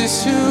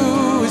Jesus,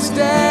 who is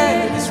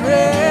dead, is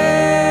raised.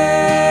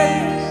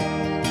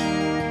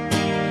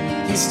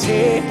 He's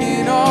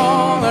taken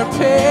all our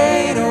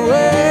pain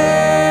away.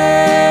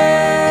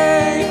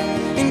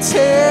 And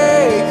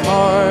take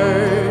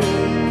heart,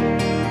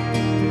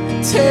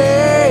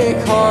 take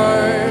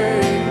heart.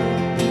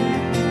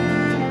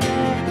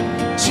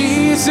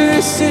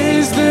 Jesus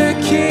is the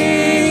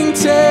King,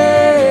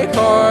 take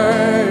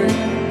heart,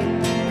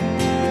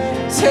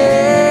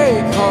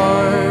 take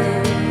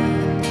heart,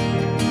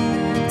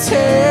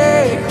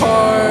 take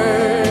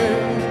heart.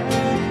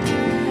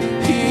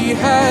 He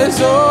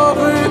has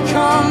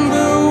overcome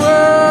the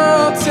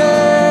world,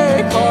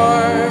 take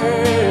heart.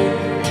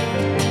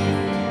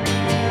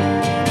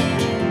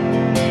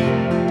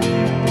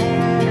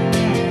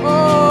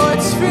 Oh,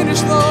 it's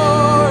finished,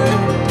 Lord.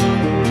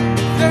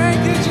 Thank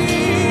you, Jesus.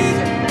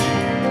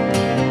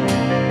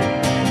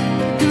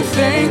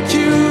 Thank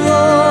you,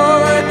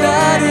 Lord,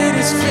 that it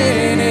is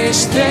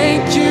finished.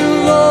 Thank you,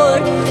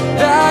 Lord,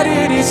 that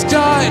it is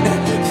done.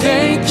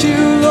 Thank you,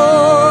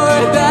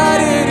 Lord,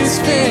 that it is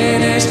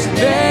finished.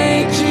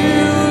 Thank you,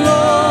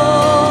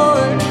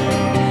 Lord.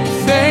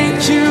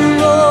 Thank you,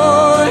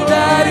 Lord,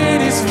 that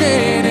it is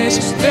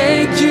finished.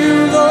 Thank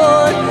you,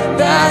 Lord,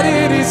 that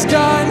it is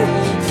done.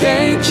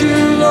 Thank you,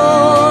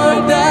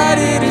 Lord, that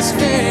it is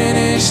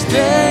finished.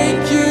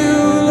 Thank you,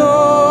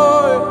 Lord.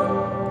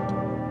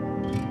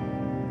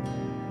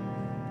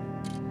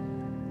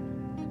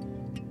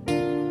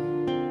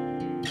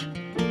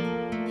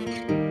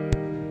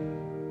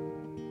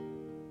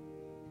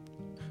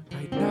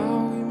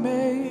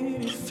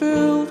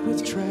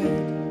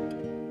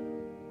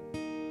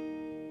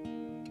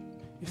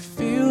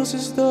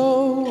 seems as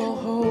though all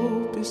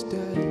hope is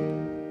dead.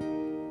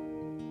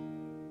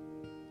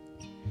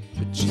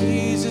 But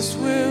Jesus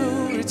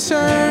will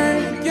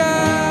return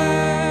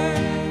again.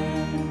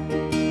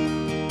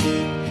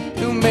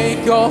 He'll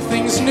make all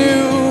things new,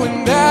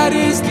 and that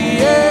is the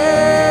end.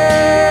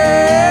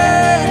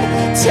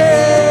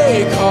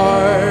 Take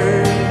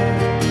heart,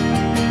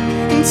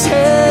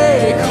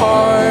 take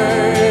heart.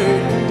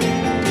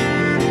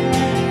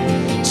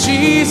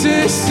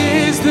 Jesus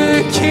is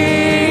the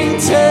King.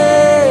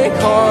 Take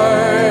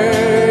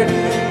heart,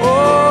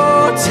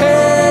 oh,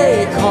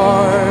 take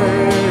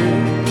heart.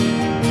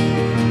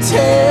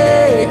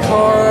 Take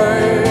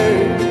heart.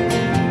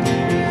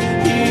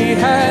 He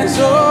has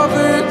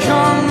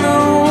overcome the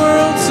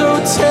world, so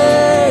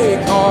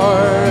take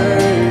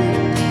heart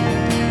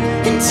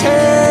and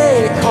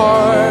take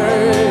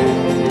heart.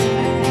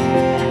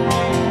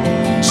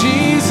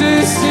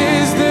 Jesus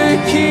is the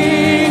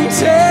King.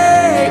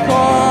 Take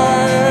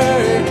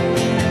heart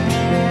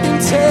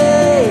and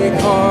take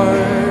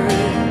heart.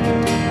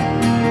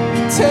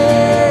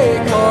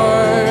 Take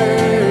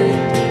heart.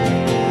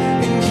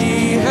 And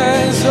He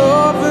has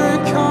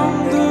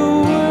overcome the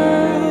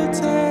world.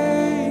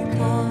 Take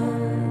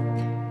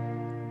heart.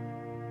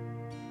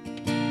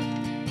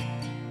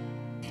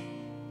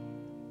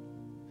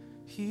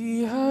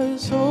 He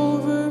has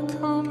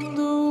overcome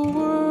the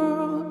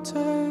world.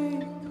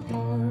 Take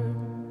heart.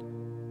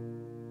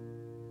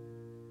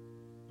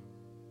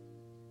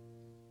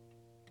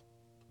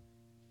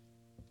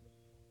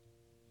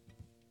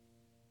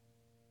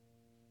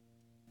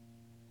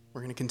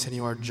 We're going to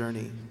continue our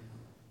journey.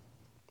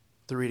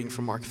 The reading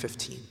from Mark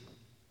 15.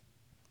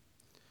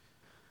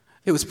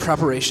 It was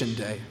preparation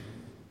day,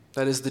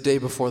 that is the day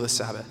before the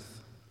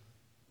Sabbath.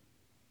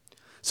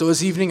 So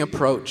as evening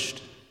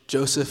approached,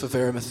 Joseph of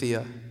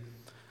Arimathea,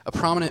 a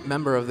prominent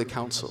member of the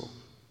council,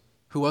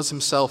 who was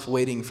himself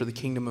waiting for the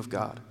kingdom of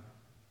God,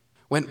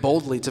 went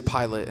boldly to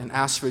Pilate and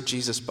asked for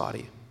Jesus'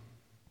 body.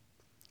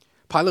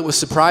 Pilate was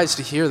surprised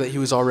to hear that he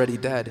was already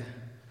dead.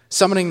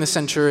 Summoning the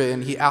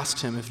centurion, he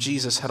asked him if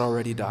Jesus had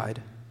already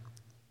died.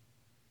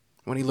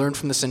 When he learned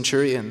from the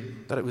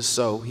centurion that it was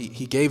so,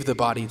 he gave the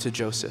body to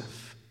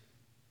Joseph.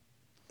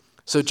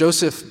 So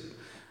Joseph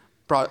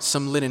brought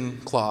some linen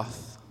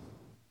cloth,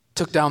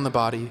 took down the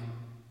body,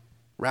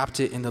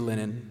 wrapped it in the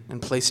linen,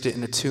 and placed it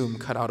in a tomb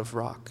cut out of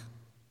rock.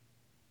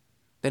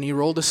 Then he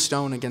rolled a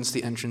stone against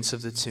the entrance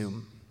of the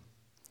tomb.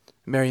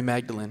 Mary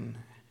Magdalene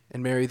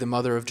and Mary, the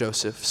mother of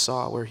Joseph,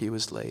 saw where he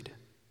was laid.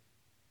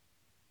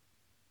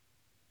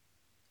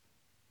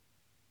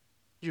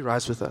 Would you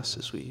rise with us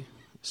as we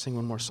sing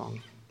one more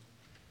song?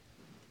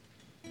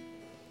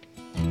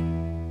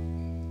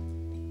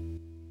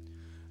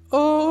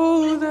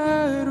 Oh,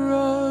 that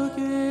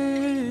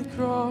rugged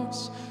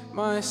cross,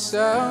 my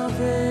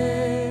salvation,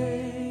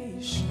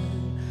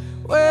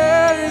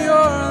 where your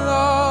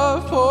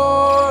love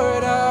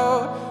poured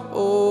out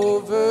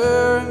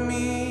over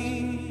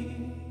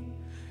me.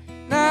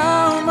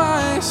 Now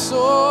my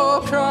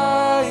soul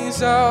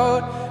cries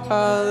out,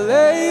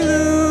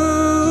 hallelujah,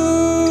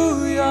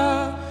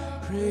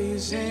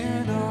 praise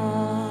and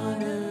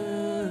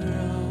honor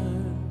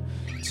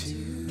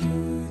unto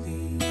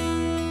thee.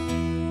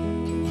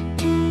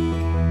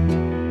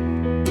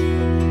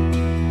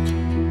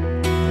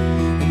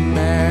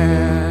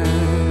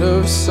 Man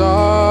of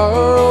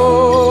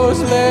sorrows,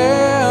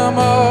 Lamb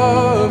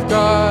of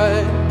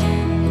God,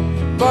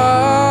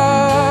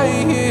 by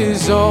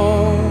his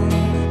own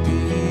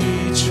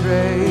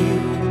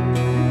betrayed,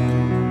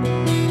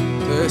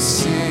 the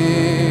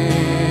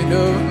sin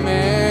of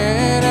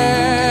man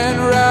and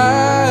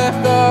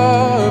wrath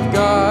of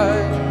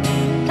God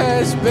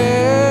has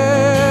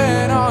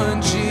been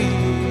on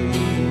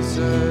Jesus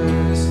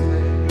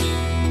laid.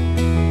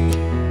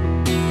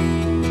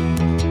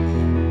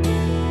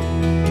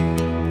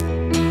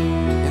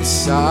 And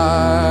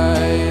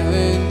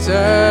silent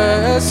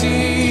as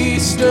he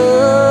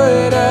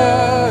stood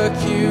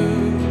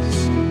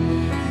accused,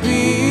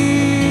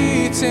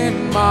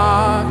 beaten,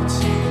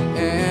 mocked,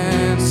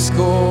 and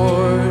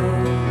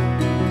scorned,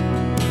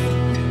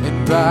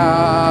 and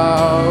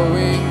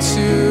bowing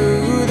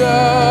to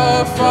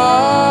the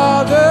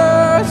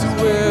Father's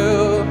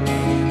will,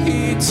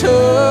 he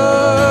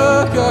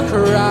took a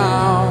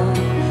crown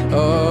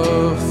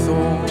of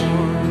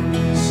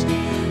thorns.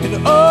 And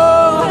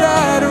oh,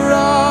 that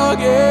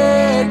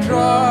rugged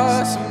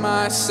cross,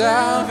 my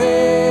salvation,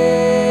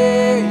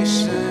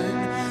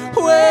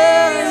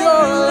 where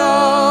your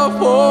love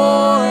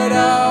poured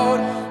out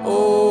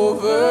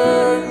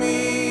over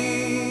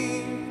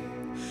me.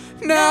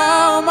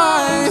 Now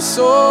my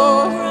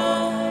soul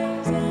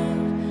cries out,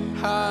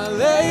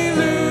 hallelujah,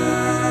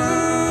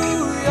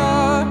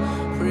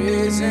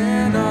 praise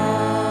and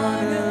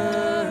honor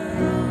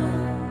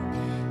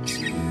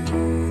unto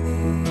thee.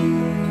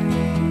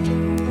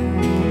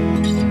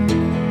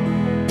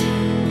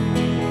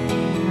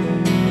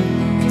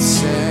 And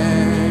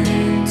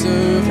sent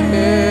of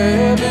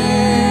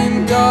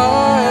heaven,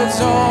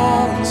 God's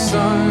own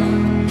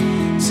Son,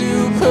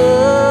 to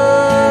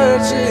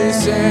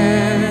purchase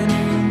and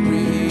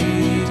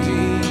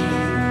redeem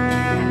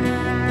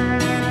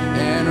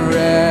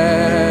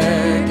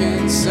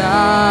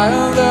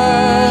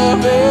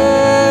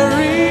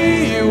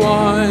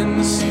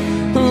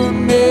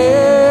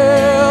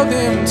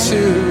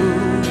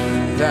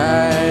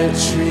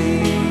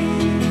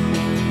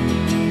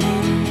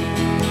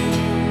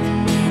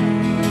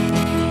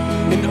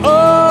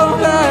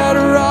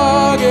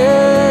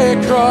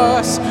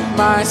cross,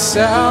 my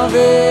salvation,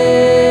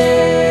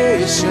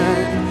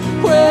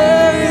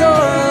 where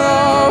your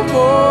love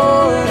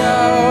poured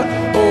out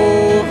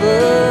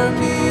over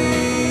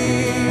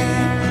me.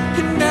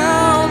 And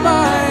now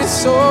my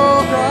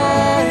soul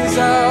cries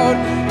out,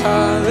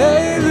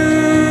 hallelujah,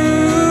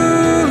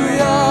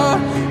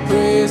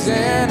 praise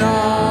and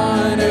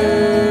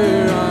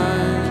honor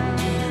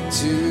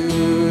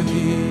unto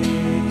thee.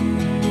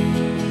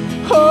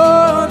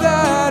 Oh,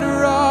 that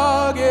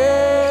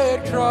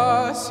rugged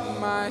cross,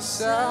 my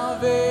salvation,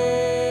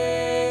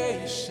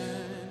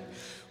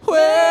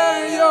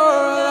 where your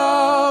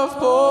love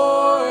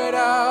poured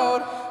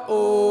out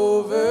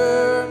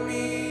over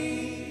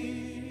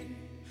me.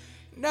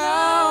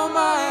 Now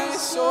my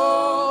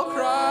soul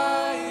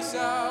cries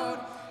out,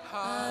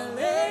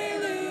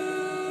 hallelujah,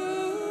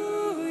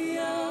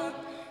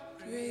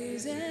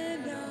 praise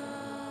and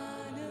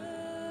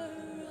honor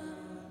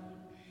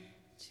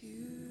unto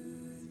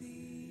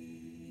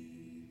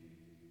thee.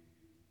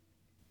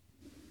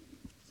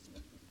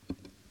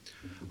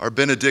 Our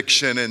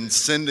benediction and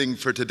sending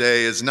for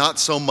today is not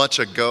so much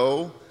a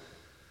go,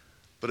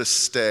 but a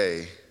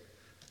stay.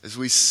 As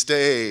we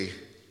stay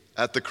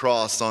at the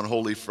cross on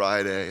Holy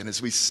Friday, and as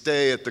we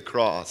stay at the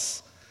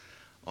cross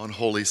on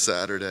Holy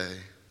Saturday.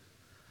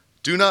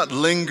 Do not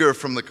linger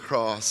from the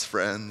cross,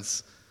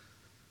 friends.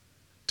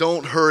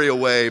 Don't hurry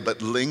away,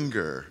 but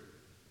linger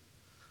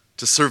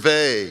to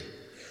survey,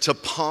 to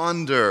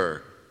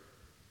ponder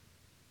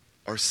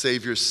our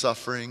Savior's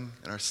suffering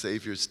and our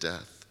Savior's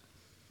death.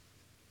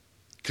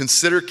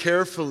 Consider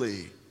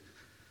carefully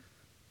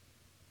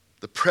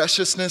the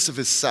preciousness of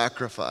his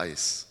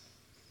sacrifice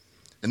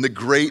and the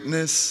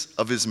greatness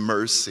of his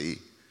mercy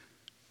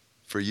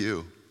for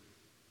you.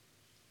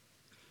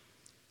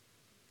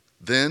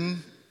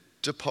 Then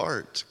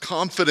depart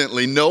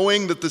confidently,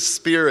 knowing that the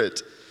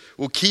Spirit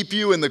will keep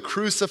you in the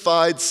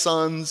crucified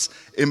Son's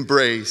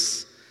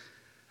embrace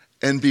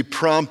and be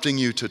prompting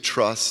you to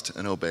trust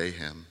and obey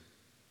him.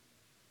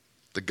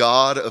 The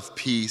God of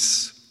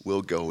peace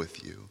will go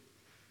with you.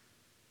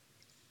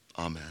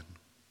 Amen.